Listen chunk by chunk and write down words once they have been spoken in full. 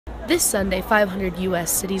This Sunday, 500 U.S.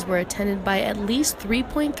 cities were attended by at least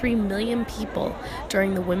 3.3 million people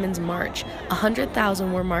during the Women's March.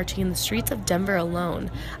 100,000 were marching in the streets of Denver alone.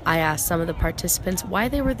 I asked some of the participants why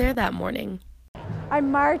they were there that morning.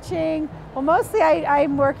 I'm marching, well, mostly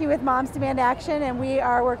I'm working with Moms Demand Action, and we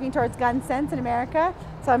are working towards gun sense in America.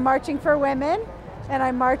 So I'm marching for women, and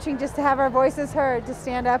I'm marching just to have our voices heard, to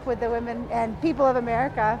stand up with the women and people of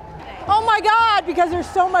America. Oh my God, because there's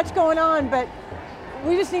so much going on, but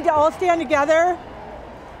we just need to all stand together.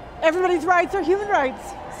 Everybody's rights are human rights,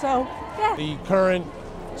 so yeah. The current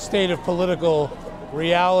state of political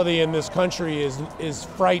reality in this country is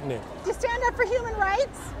frightening. To stand up for human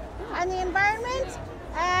rights and the environment,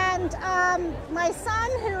 and my son,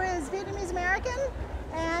 who is Vietnamese American,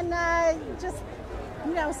 and just,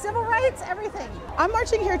 you know, civil rights, everything. I'm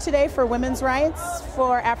marching here today for women's rights,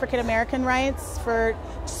 for African American rights, for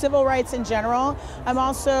civil rights in general. I'm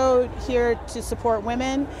also here to support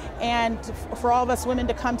women and for all of us women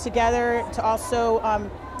to come together to also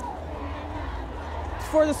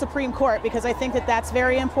for the Supreme Court, because I think that that's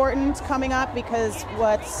very important coming up, because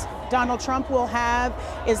what Donald Trump will have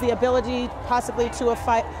is the ability possibly to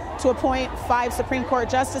appoint 5 Supreme Court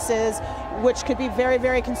justices, which could be very,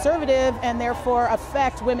 very conservative and therefore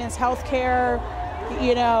affect women's health care,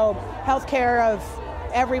 you know, health care of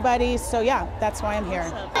everybody. So yeah, that's why I'm here.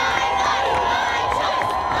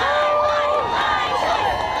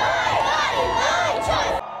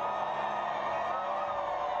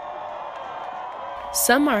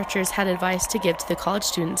 Some marchers had advice to give to the college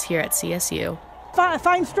students here at CSU.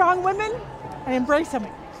 Find strong women and embrace them.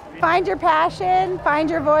 Find your passion, find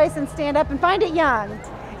your voice, and stand up, and find it young.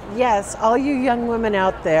 Yes, all you young women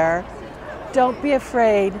out there, don't be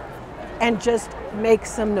afraid and just make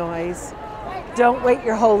some noise. Don't wait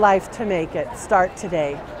your whole life to make it. Start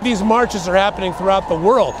today. These marches are happening throughout the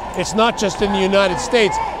world. It's not just in the United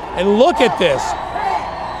States. And look at this.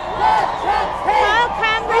 Call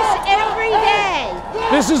Congress every day.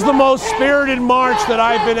 This is the most spirited march that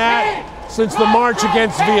I've been at since the March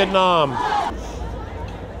against Vietnam.